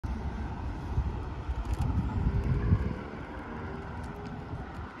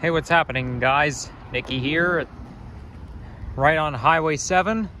Hey, what's happening, guys? Nikki here, right on Highway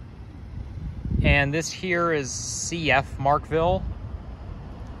 7. And this here is CF Markville,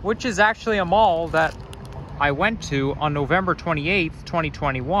 which is actually a mall that I went to on November 28th,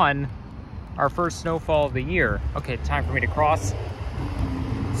 2021, our first snowfall of the year. Okay, time for me to cross.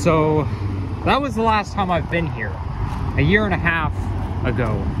 So that was the last time I've been here, a year and a half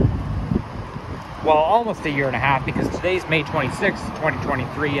ago. Well, almost a year and a half, because today's May 26th,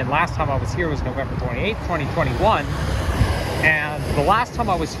 2023, and last time I was here was November 28th, 2021. And the last time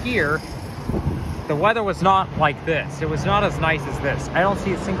I was here, the weather was not like this. It was not as nice as this. I don't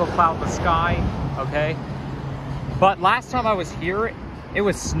see a single cloud in the sky, okay? But last time I was here, it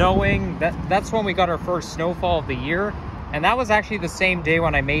was snowing. That's when we got our first snowfall of the year. And that was actually the same day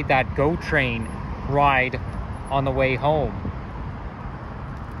when I made that GO train ride on the way home.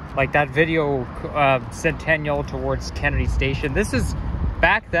 Like that video, Centennial towards Kennedy Station. This is,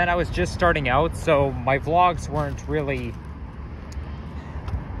 back then I was just starting out, so my vlogs weren't really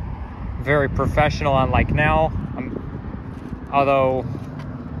very professional, unlike now. Although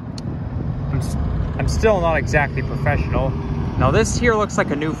I'm still not exactly professional. Now this here looks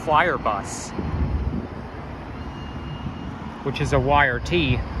like a new flyer bus, which is a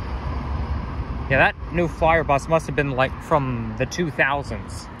YRT. Yeah, that new flyer bus must have been like from the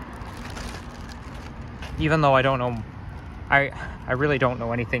 2000s. Even though I don't know, I really don't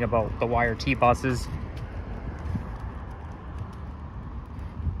know anything about the YRT buses.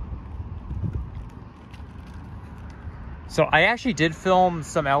 So I actually did film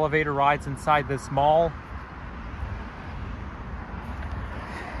some elevator rides inside this mall,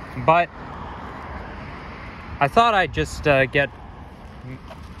 but I thought I'd just get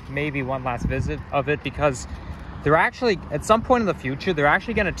maybe one last visit of it, because they're actually, at some point in the future, they're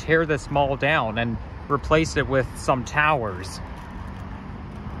actually going to tear this mall down and replace it with some towers.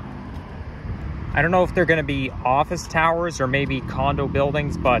 I don't know if they're going to be office towers or maybe condo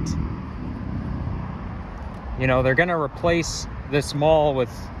buildings, but you know, they're going to replace this mall with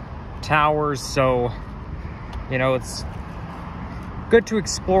towers, so you know, it's good to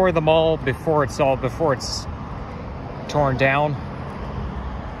explore the mall before it's torn down.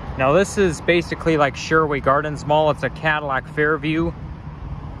 Now this is basically like Sherway Gardens Mall. It's a Cadillac Fairview.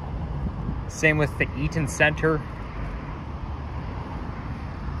 Same with the Eaton Center.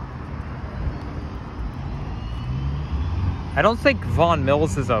 I don't think Vaughan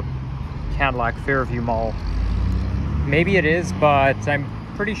Mills is a Cadillac Fairview Mall. Maybe it is, but I'm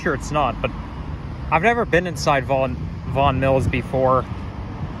pretty sure it's not. But I've never been inside Vaughan Mills before.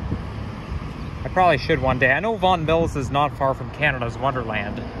 I probably should one day. I know Vaughan Mills is not far from Canada's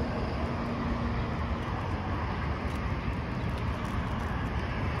Wonderland.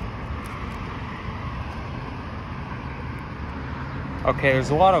 Okay, there's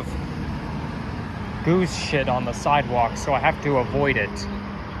a lot of goose shit on the sidewalk, so I have to avoid it.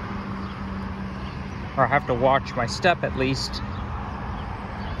 Or I have to watch my step at least.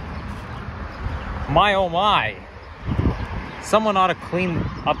 My oh my. Someone ought to clean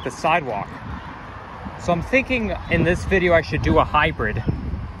up the sidewalk. So I'm thinking in this video I should do a hybrid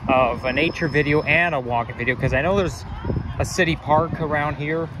of a nature video and a walking video, because I know there's a city park around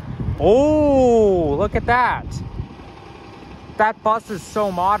here. Oh, look at that. That bus is so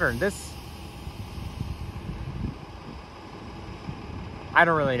modern. This, I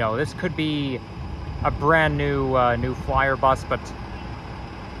don't really know. This could be a brand new new flyer bus, but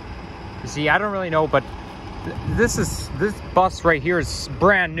you see, I don't really know. But this bus right here is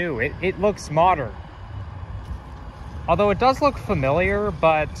brand new. It looks modern. Although it does look familiar,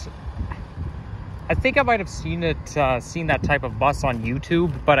 but I think I might have seen that type of bus on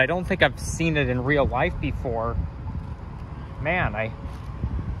YouTube, but I don't think I've seen it in real life before. Man, I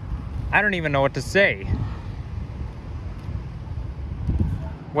don't even know what to say.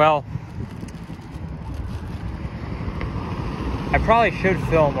 Well, I probably should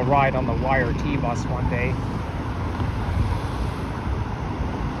film a ride on the YRT bus one day.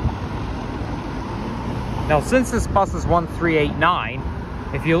 Now, since this bus is 1389,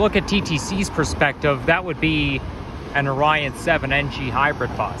 if you look at TTC's perspective, that would be an Orion 7 NG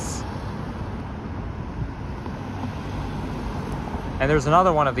hybrid bus. And there's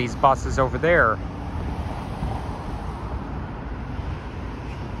another one of these buses over there.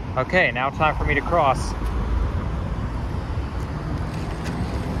 Okay, now time for me to cross.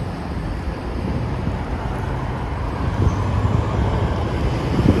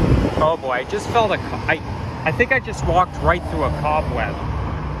 Oh boy, I just felt I think I just walked right through a cobweb.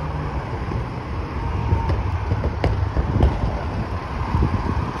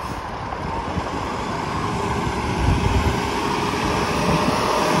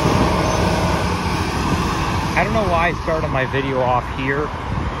 don't know why I started my video off here.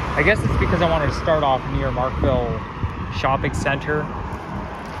 I guess it's because I wanted to start off near Markville Shopping Center.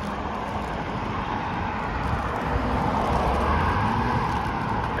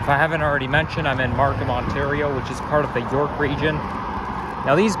 If I haven't already mentioned, I'm in Markham, Ontario, which is part of the York region.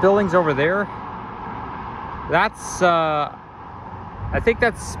 Now these buildings over there, that's, I think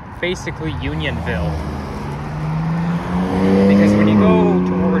that's basically Unionville. Because when you go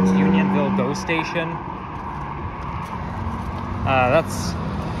towards Unionville GO Station, that's,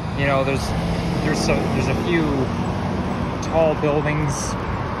 you know, there's a few tall buildings,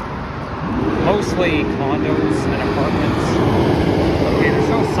 mostly condos and apartments. Okay, there's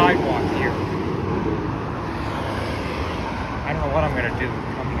no sidewalk here. I don't know what I'm gonna do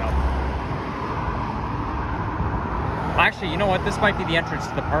coming up. Actually, you know what? This might be the entrance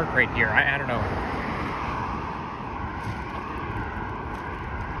to the park right here. I don't know.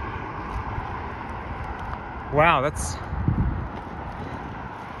 Wow, that's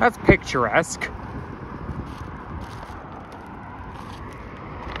picturesque.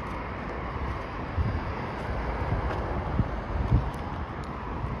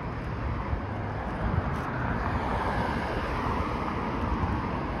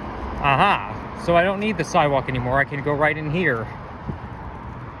 Aha, so I don't need the sidewalk anymore. I can go right in here.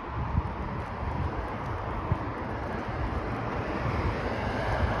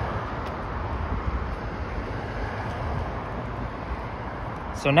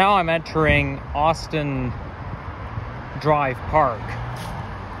 So now I'm entering Austin Drive Park.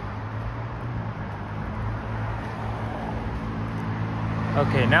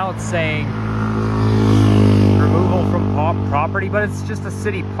 Okay, now it's saying removal from property, but it's just a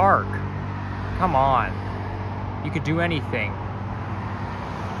city park. Come on. You could do anything.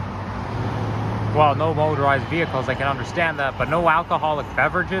 Well, no motorized vehicles, I can understand that, but no alcoholic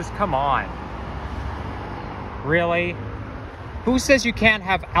beverages? Come on. Really? Who says you can't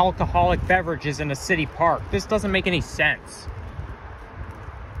have alcoholic beverages in a city park? This doesn't make any sense.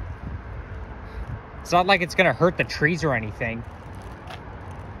 It's not like it's gonna hurt the trees or anything.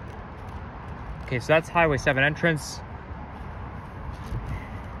 Okay, so that's Highway 7 entrance.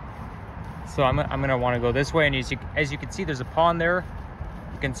 So I'm gonna want to go this way, and as you can see, there's a pond there.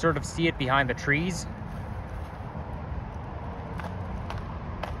 You can sort of see it behind the trees.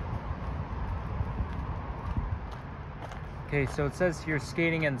 Okay, so it says here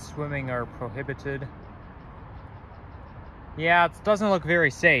skating and swimming are prohibited. Yeah, it doesn't look very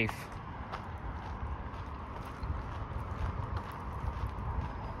safe.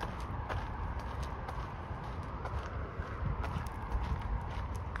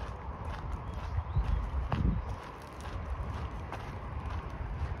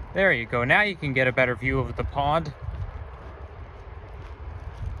 There you go. Now you can get a better view of the pond.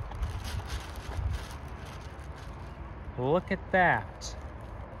 Look at that.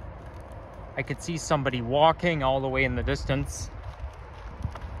 I could see somebody walking all the way in the distance.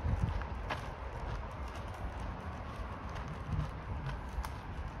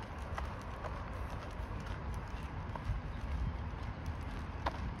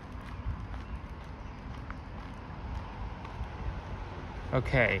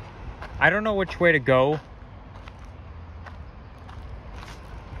 Okay, I don't know which way to go.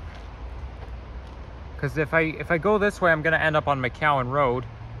 Because if I go this way, I'm gonna end up on McCowan Road.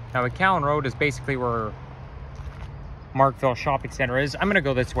 Now McCowan Road is basically where Markville Shopping Center is. I'm gonna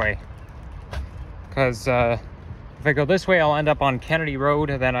go this way. Because if I go this way, I'll end up on Kennedy Road,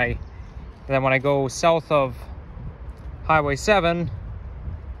 and then when I go south of Highway 7,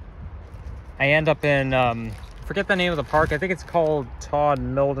 I end up in forget the name of the park. I think it's called Todd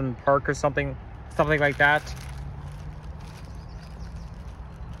Milden Park or something like that.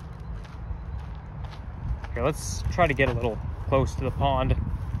 Okay, let's try to get a little close to the pond.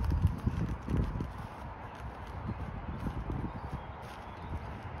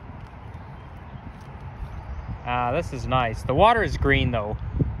 This is nice. The water is green though.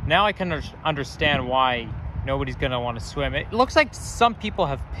 Now I can understand why nobody's gonna want to swim. It looks like some people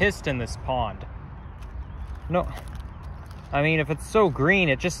have pissed in this pond. No, I mean, if it's so green,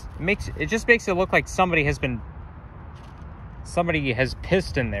 it just makes it look like somebody has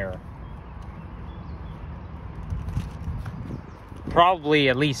pissed in there. Probably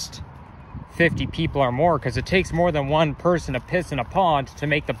at least 50 people or more, because it takes more than one person to piss in a pond to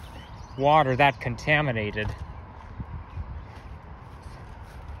make the water that contaminated.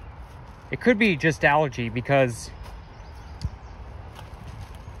 It could be just algae, because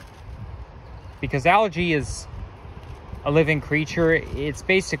algae is a living creature. It's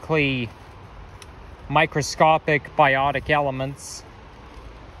basically microscopic biotic elements.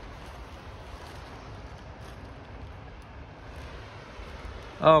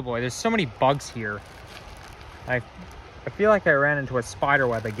 Oh boy, there's so many bugs here. I feel like I ran into a spider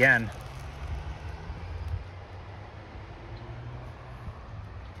web again.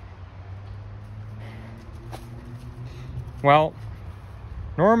 Well,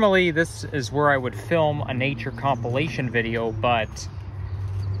 normally this is where I would film a nature compilation video, but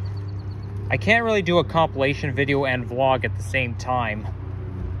I can't really do a compilation video and vlog at the same time.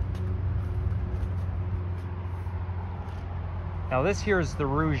 Now this here is the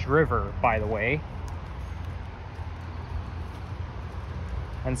Rouge River, by the way.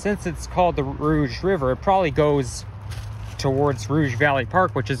 And since it's called the Rouge River, it probably goes towards Rouge Valley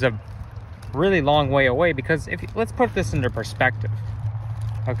Park, which is a really long way away, because let's put this into perspective,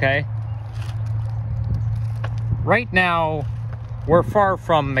 okay? Right now, we're far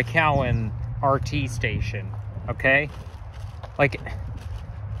from McCowan RT station, okay? Like,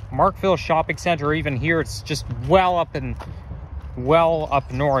 Markville Shopping Center, even here, it's just well up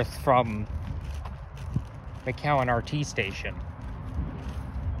north from McCowan RT station.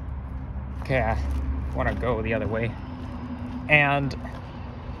 Okay, I want to go the other way. And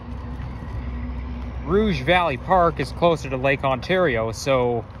Rouge Valley Park is closer to Lake Ontario,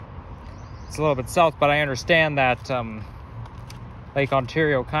 so it's a little bit south, but I understand that Lake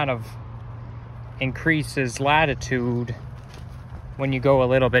Ontario kind of increases latitude when you go a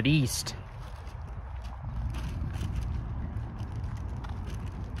little bit east.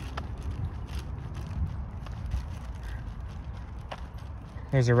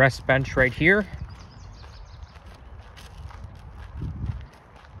 There's a rest bench right here.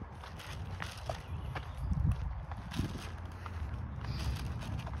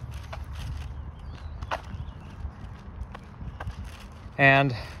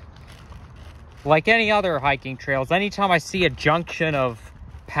 And like any other hiking trails, anytime I see a junction of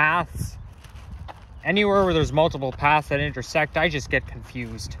paths, anywhere where there's multiple paths that intersect, I just get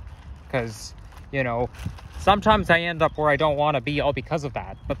confused. Because, you know, sometimes I end up where I don't want to be all because of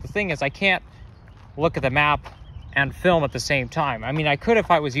that. But the thing is, I can't look at the map and film at the same time. I mean, I could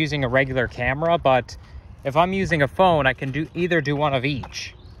if I was using a regular camera, but if I'm using a phone, I can either do one of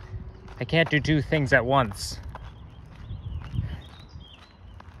each. I can't do two things at once.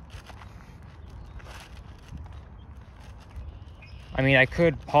 I mean, I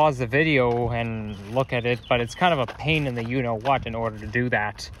could pause the video and look at it, but it's kind of a pain in the you-know-what in order to do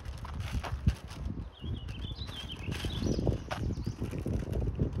that.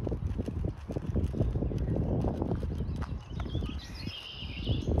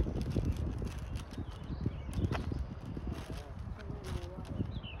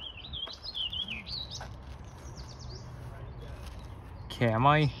 Okay, am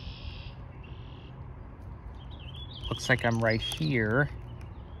I? Looks like I'm right here.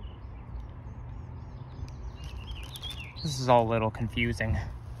 This is all a little confusing.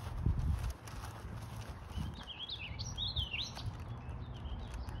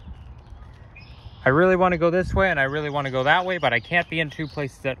 I really want to go this way and I really want to go that way, but I can't be in two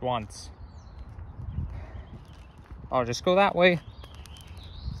places at once. I'll just go that way.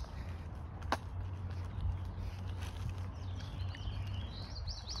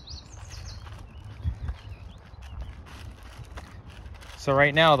 So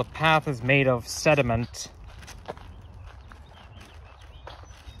right now the path is made of sediment,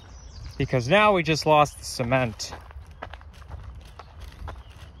 because now we just lost the cement.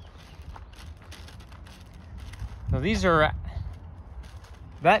 Now these are,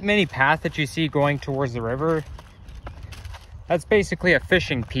 that mini path that you see going towards the river, that's basically a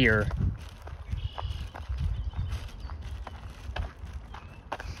fishing pier.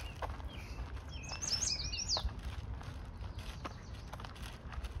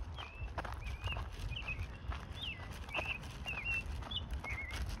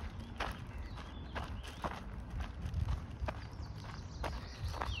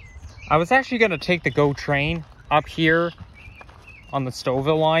 I was actually going to take the GO train up here on the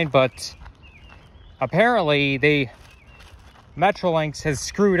Stouffville line, but apparently Metrolinx has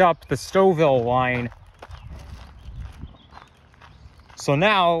screwed up the Stouffville line. So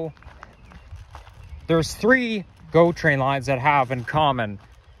now there's 3 GO train lines that have in common.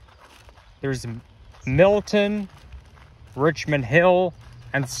 There's Milton, Richmond Hill,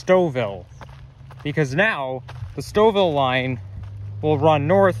 and Stouffville. Because now the Stouffville line will run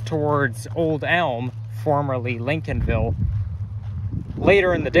north towards Old Elm, formerly Lincolnville,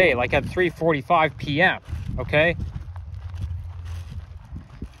 later in the day, like at 3:45 p.m., okay?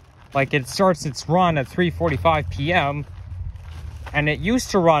 Like, it starts its run at 3:45 p.m., and it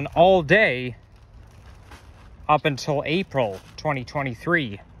used to run all day up until April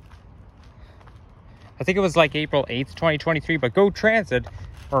 2023. I think it was like April 8th, 2023, but Go Transit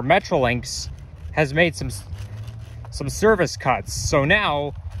or Metrolinx has made some service cuts. So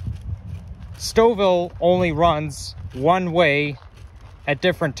now Stouffville only runs one way at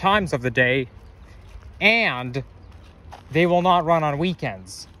different times of the day, and they will not run on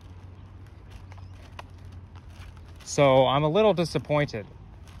weekends. So I'm a little disappointed.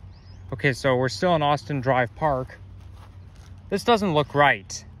 Okay, so we're still in Austin Drive Park. This doesn't look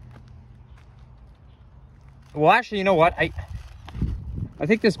right. Well, actually, you know what? I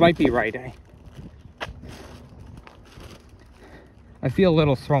think this might be right. I feel a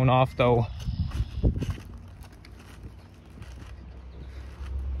little thrown off, though.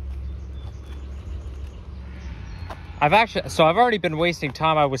 I've already been wasting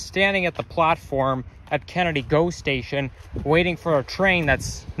time. I was standing at the platform at Kennedy GO Station waiting for a train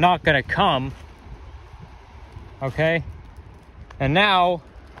that's not gonna come. Okay? And now,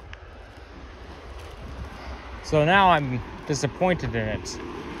 so now I'm disappointed in it.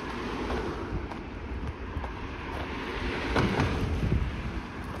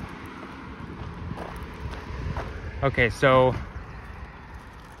 Okay, so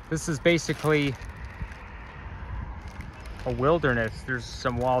this is basically a wilderness. There's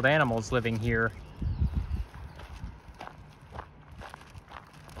some wild animals living here.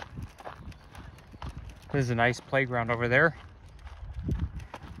 There's a nice playground over there.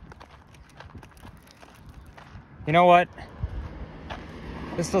 You know what?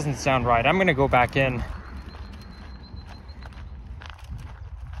 This doesn't sound right. I'm gonna go back in.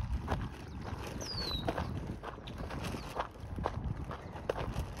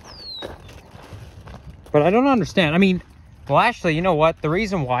 But I don't understand. I mean, well, actually, you know what? The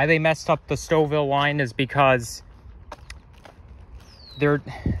reason why they messed up the Stouffville line is because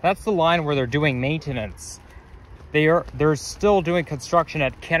that's the line where they're doing maintenance. They're still doing construction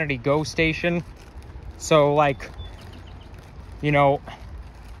at Kennedy GO Station. So, like, you know,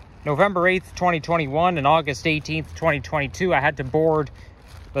 November 8th, 2021 and August 18th, 2022, I had to board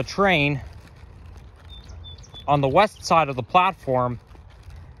the train on the west side of the platform.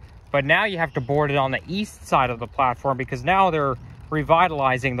 But now you have to board it on the east side of the platform because now they're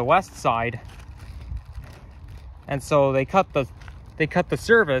revitalizing the west side. And so they cut the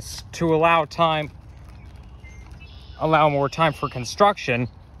service to allow more time for construction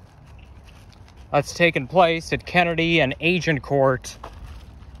that's taken place at Kennedy and Agincourt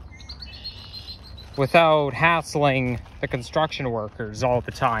without hassling the construction workers all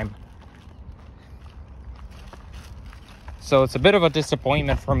the time. So it's a bit of a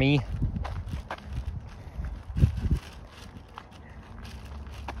disappointment for me.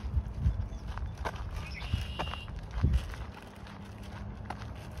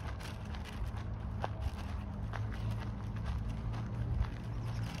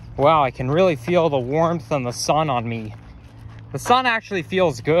 Wow, I can really feel the warmth and the sun on me. The sun actually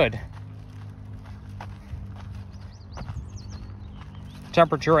feels good.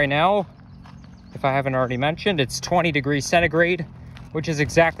 Temperature right now, if I haven't already mentioned, it's 20 degrees centigrade, which is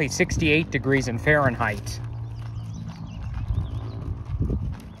exactly 68 degrees in Fahrenheit.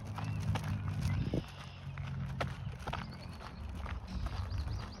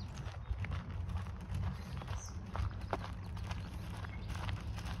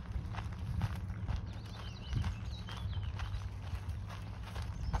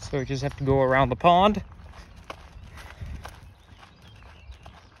 So we just have to go around the pond.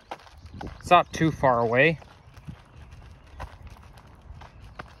 It's not too far away.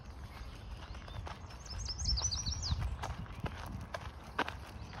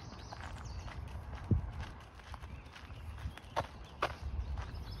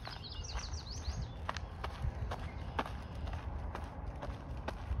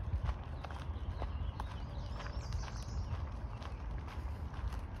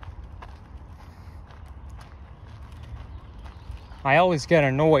 I always get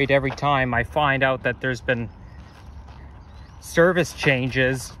annoyed every time I find out that there's been service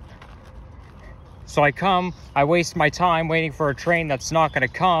changes. So I waste my time waiting for a train that's not going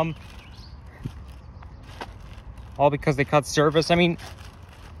to come. All because they cut service. I mean,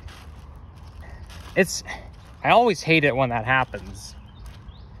 I always hate it when that happens.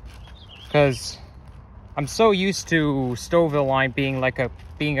 Because I'm so used to Stouffville line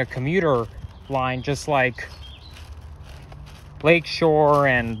being a commuter line, just like Lakeshore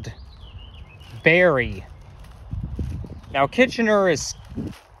and Barrie. Now Kitchener is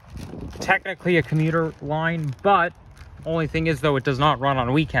technically a commuter line, but only thing is though it does not run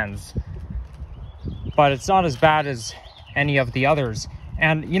on weekends. But it's not as bad as any of the others.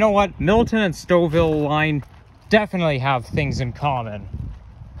 And you know what? Milton and Stouffville line definitely have things in common.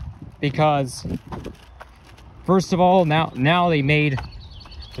 Because First of all, now they made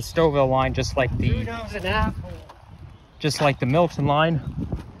the Stouffville line just like the Milton line.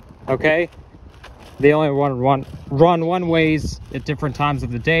 Okay, they only run one ways at different times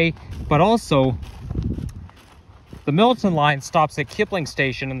of the day, but also the Milton line stops at Kipling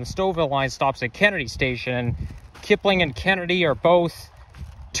Station and the Stouffville line stops at Kennedy Station. And Kipling and Kennedy are both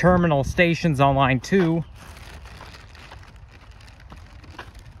terminal stations on line 2.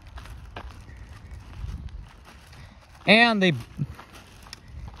 And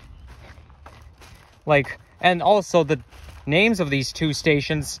and also the names of these two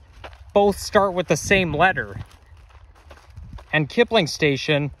stations both start with the same letter. And Kipling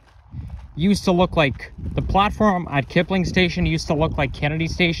Station used to look like, the platform at Kipling Station used to look like Kennedy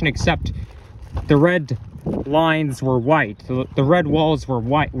Station, except the red lines were white. The red walls were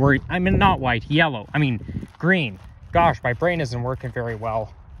white, not white, yellow. Green. Gosh, my brain isn't working very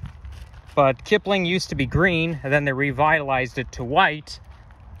well. But Kipling used to be green, and then they revitalized it to white.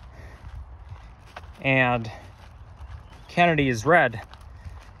 And Kennedy is red.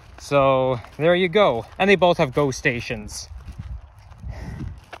 So there you go. And they both have GO stations.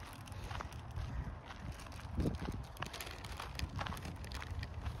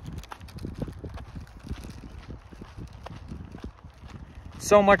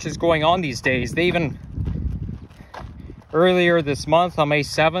 So much is going on these days. They even, earlier this month on May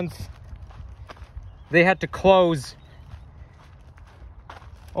 7th, they had to close.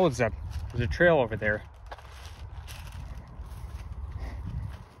 Oh, there's a trail over there.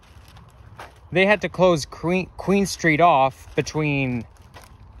 They had to close Queen Street off between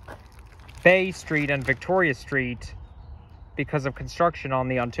Bay Street and Victoria Street because of construction on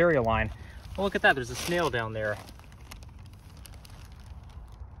the Ontario line. Oh, look at that. There's a snail down there.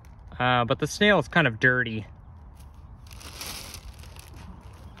 But the snail is kind of dirty.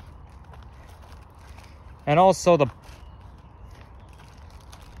 And also the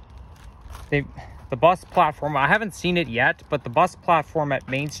bus platform, I haven't seen it yet, but the bus platform at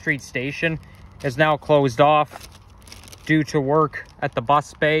Main Street Station is now closed off due to work at the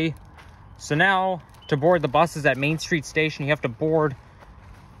bus bay. So now, to board the buses at Main Street Station, you have to board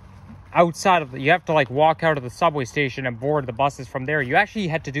outside of you have to walk out of the subway station and board the buses from there. You actually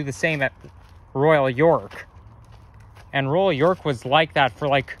had to do the same at Royal York. And Royal York was like that for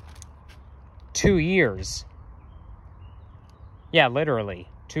 2 years. Yeah, literally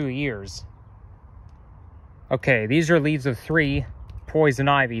 2 years. Okay, these are leaves of 3, poison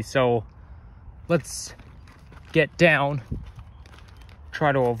ivy, so let's get down,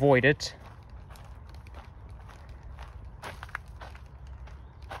 try to avoid it.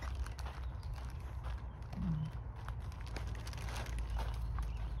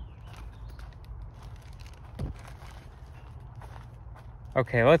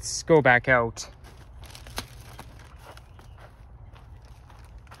 Okay, let's go back out.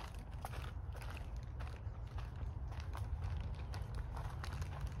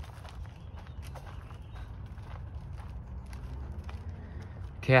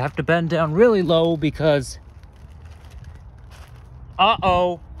 Okay, I have to bend down really low because...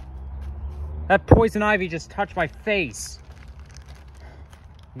 Uh-oh! That poison ivy just touched my face.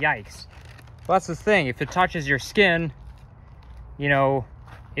 Yikes. Well, that's the thing. If it touches your skin,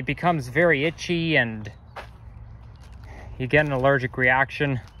 it becomes very itchy and you get an allergic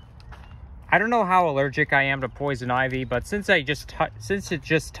reaction. I don't know how allergic I am to poison ivy, but since it just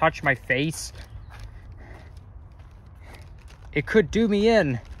touched my face, it could do me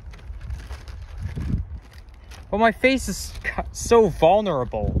in. Well, my face is so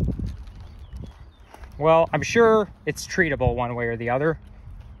vulnerable. Well, I'm sure it's treatable one way or the other.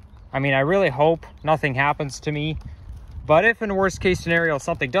 I really hope nothing happens to me. But if in the worst case scenario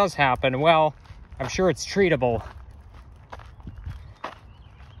something does happen, well, I'm sure it's treatable.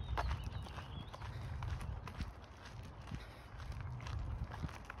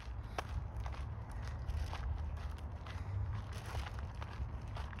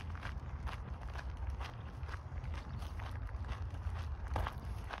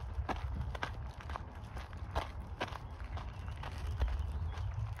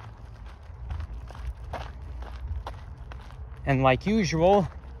 And like usual,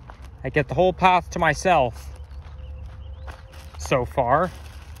 I get the whole path to myself so far.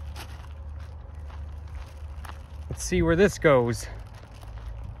 Let's see where this goes.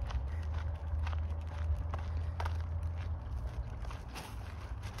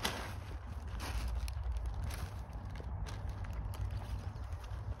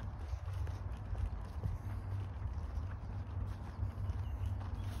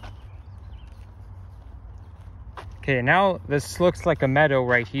 Okay, now this looks like a meadow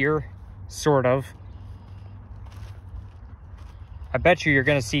right here, sort of. I bet you're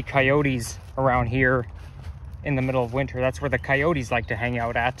going to see coyotes around here in the middle of winter. That's where the coyotes like to hang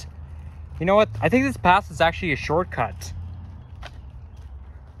out at. You know what? I think this path is actually a shortcut.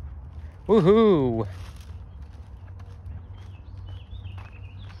 Woohoo!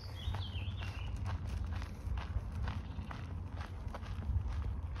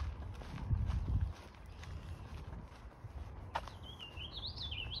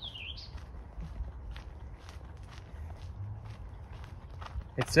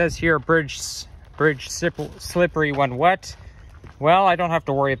 It says here, bridge slippery when wet. Well, I don't have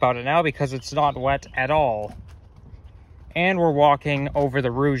to worry about it now because it's not wet at all. And we're walking over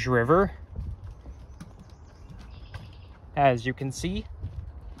the Rouge River, as you can see.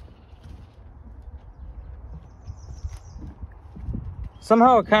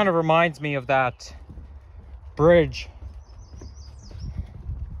 Somehow it kind of reminds me of that bridge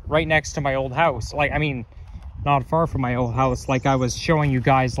right next to my old house. Like, I mean, not far from my old house, like I was showing you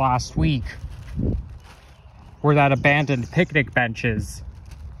guys last week, where that abandoned picnic bench is.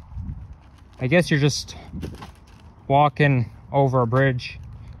 I guess you're just walking over a bridge,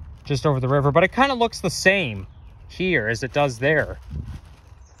 just over the river, but it kind of looks the same here as it does there.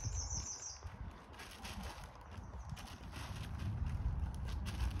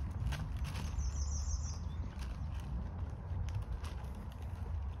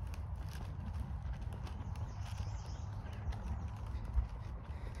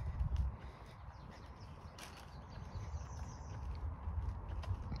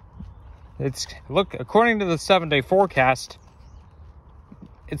 Look, according to the 7-day forecast,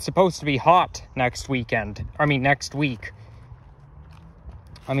 it's supposed to be hot next weekend. I mean, next week.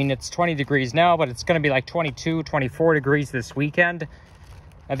 I mean, it's 20 degrees now, but it's going to be like 22, 24 degrees this weekend.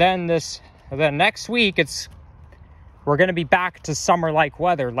 And then next week, we're going to be back to summer-like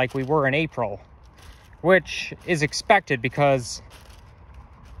weather like we were in April, which is expected because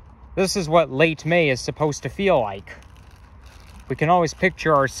this is what late May is supposed to feel like. We can always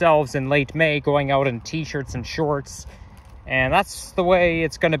picture ourselves in late May going out in t-shirts and shorts, and that's the way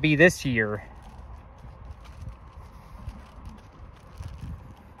it's going to be this year.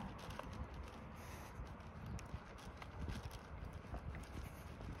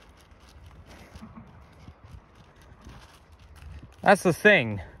 That's the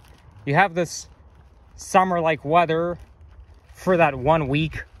thing. You have this summer-like weather for that 1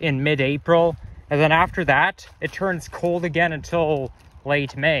 week in mid-April, and then after that, it turns cold again until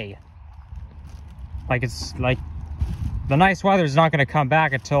late May. Like, it's like the nice weather is not going to come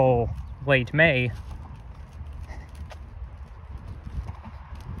back until late May.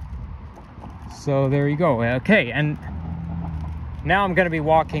 So there you go. Okay, and now I'm going to be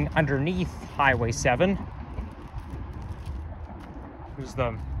walking underneath Highway 7. Here's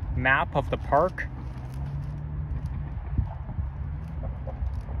the map of the park.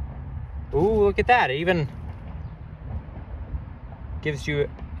 Ooh, look at that. It even gives you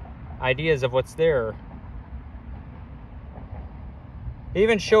ideas of what's there. It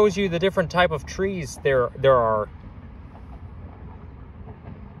even shows you the different type of trees there are.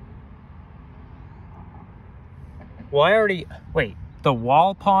 Well, wait, the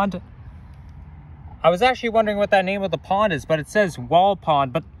wall pond? I was actually wondering what that name of the pond is, but it says wall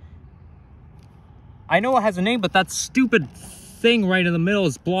pond, but I know it has a name, but that stupid thing right in the middle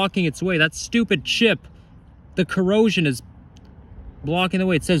is blocking its way. That stupid chip, the corrosion is blocking the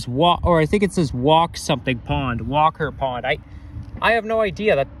way. It says walk, or I think it says walk something pond, Walker Pond. I have no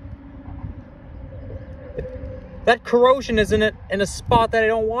idea. That corrosion is in a spot that I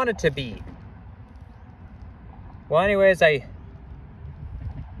don't want it to be. Well, anyways, I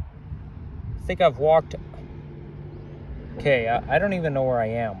think I've walked. Okay, I don't even know where I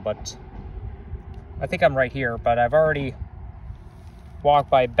am, but I think I'm right here, but I've already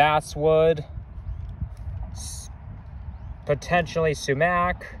walked by Basswood, potentially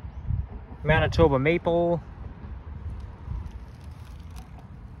sumac, Manitoba maple,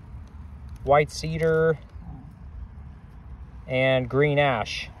 white cedar, and green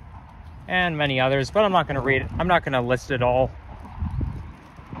ash, and many others, but I'm not going to read it. I'm not going to list it all.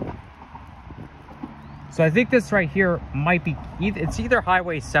 So I think this right here might be, it's either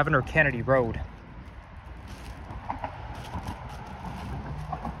Highway 7 or Kennedy Road.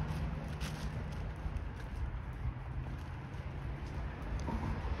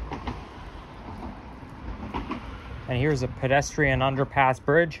 And here's a pedestrian underpass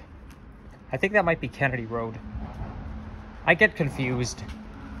bridge. I think that might be Kennedy Road. I get confused.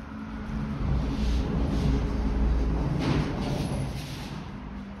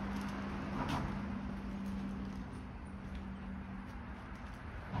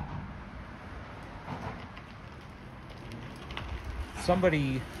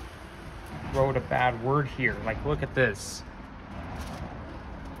 somebody wrote a bad word here. Like, look at this.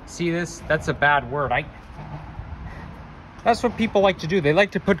 See this? That's a bad word. That's what people like to do. They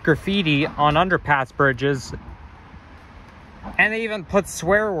like to put graffiti on underpass bridges. And they even put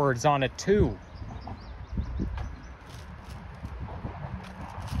swear words on it too.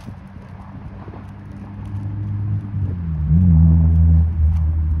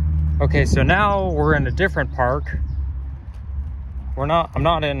 Okay, so now we're in a different park. I'm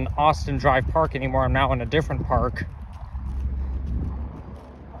not in Austin Drive Park anymore. I'm now in a different park.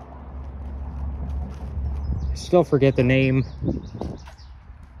 I still forget the name.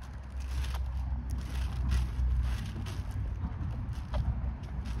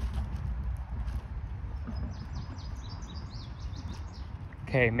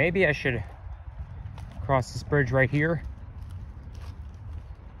 Okay, maybe I should cross this bridge right here.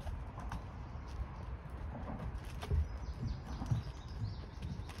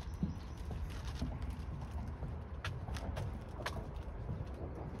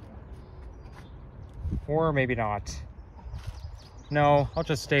 Or maybe not. No, I'll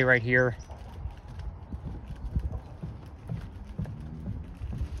just stay right here.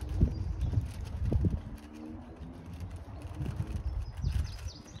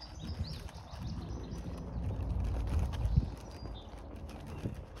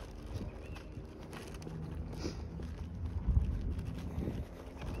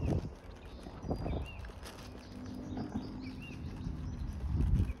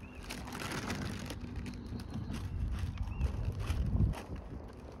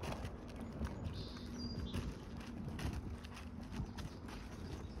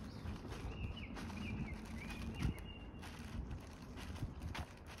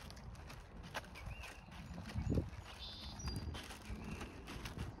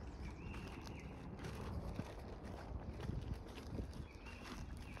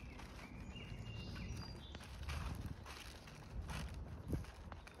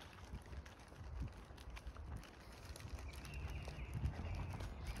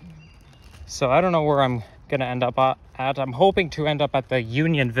 So I don't know where I'm gonna end up at. I'm hoping to end up at the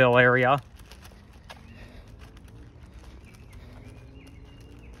Unionville area.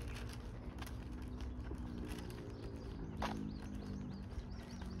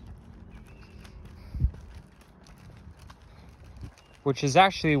 Which is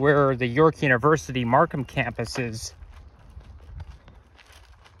actually where the York University Markham campus is.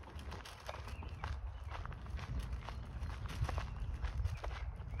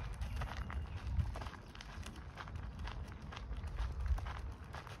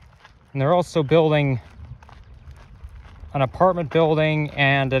 And they're also building an apartment building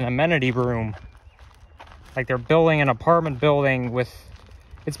and an amenity room. Like, they're building an apartment building with...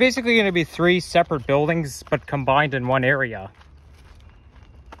 It's basically going to be 3 separate buildings, but combined in one area.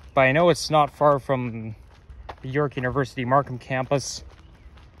 But I know it's not far from the York University Markham campus.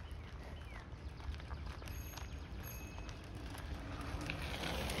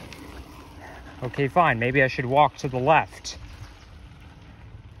 Okay, fine. Maybe I should walk to the left.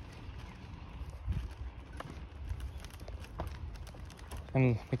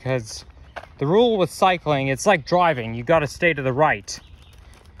 And because the rule with cycling, it's like driving. You got to stay to the right.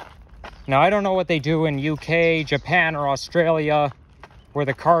 Now, I don't know what they do in UK, Japan, or Australia, where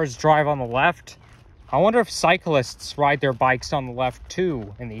the cars drive on the left. I wonder if cyclists ride their bikes on the left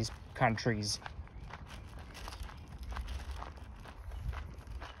too in these countries.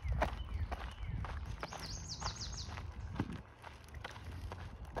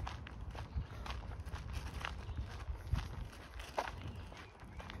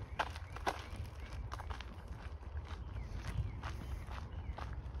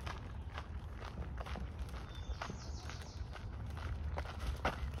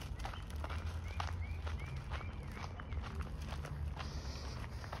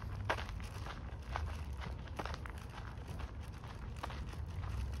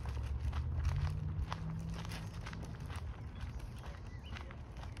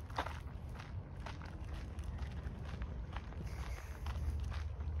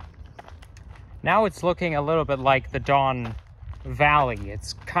 Now it's looking a little bit like the Don Valley.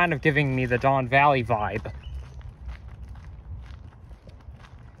 It's kind of giving me the Don Valley vibe.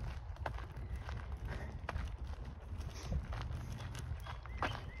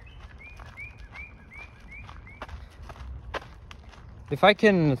 If I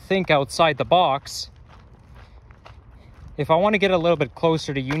can think outside the box, if I want to get a little bit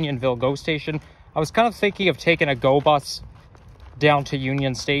closer to Unionville GO Station, I was kind of thinking of taking a GO bus down to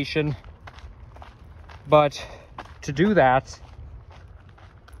Union Station. But to do that,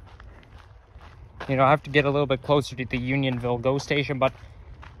 You know, I have to get a little bit closer to the Unionville GO station, but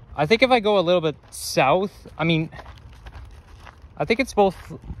I think if I go a little bit south, I mean, I think it's both,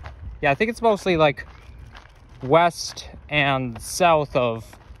 yeah, I think it's mostly like west and south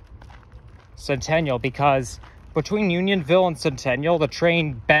of Centennial, because between Unionville and Centennial, the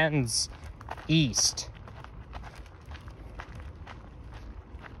train bends east.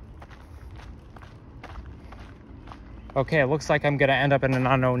 Okay, it looks like I'm gonna end up in an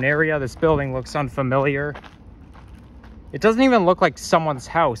unknown area. This building looks unfamiliar. It doesn't even look like someone's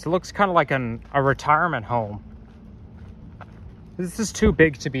house. It looks kind of like a retirement home. This is too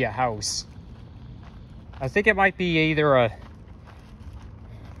big to be a house. I think it might be either a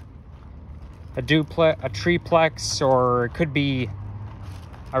duplex, a triplex, or it could be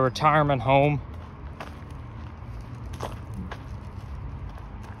a retirement home.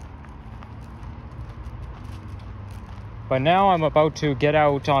 But now I'm about to get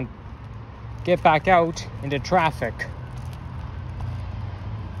back out into traffic.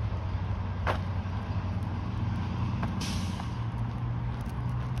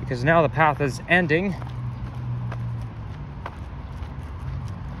 Because now the path is ending.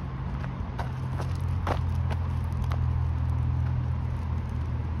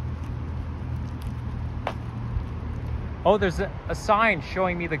 Oh, there's a sign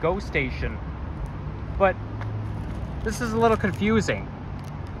showing me the GO station. But this is a little confusing.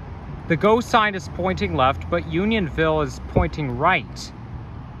 The GO sign is pointing left, but Unionville is pointing right.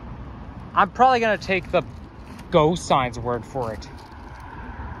 I'm probably gonna take the GO sign's word for it.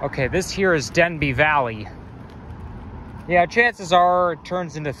 Okay, this here is Denby Valley. Yeah, chances are it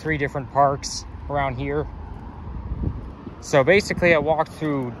turns into 3 different parks around here. So basically I walked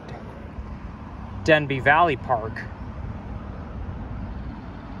through Denby Valley Park.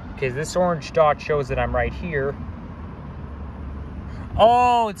 Okay, this orange dot shows that I'm right here.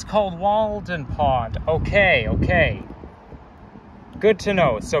 Oh, it's called Walden Pond. Okay, okay. Good to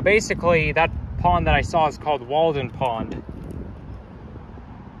know. So basically, that pond that I saw is called Walden Pond.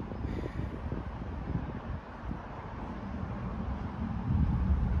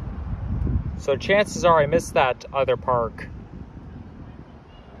 So chances are I missed that other park.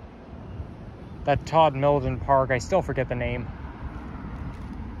 That Todd Milden Park. I still forget the name.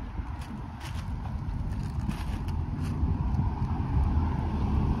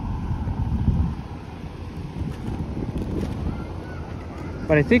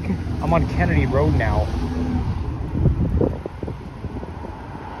 But I think I'm on Kennedy Road now.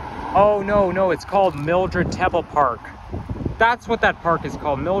 Oh, no, it's called Mildred Temple Park. That's what that park is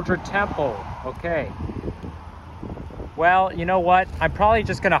called, Mildred Temple. Okay. Well, you know what? I'm probably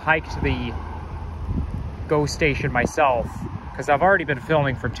just gonna hike to the GO station myself, because I've already been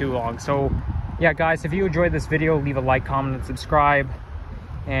filming for too long. So, yeah, guys, if you enjoyed this video, leave a like, comment, and subscribe.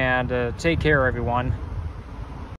 And take care, everyone.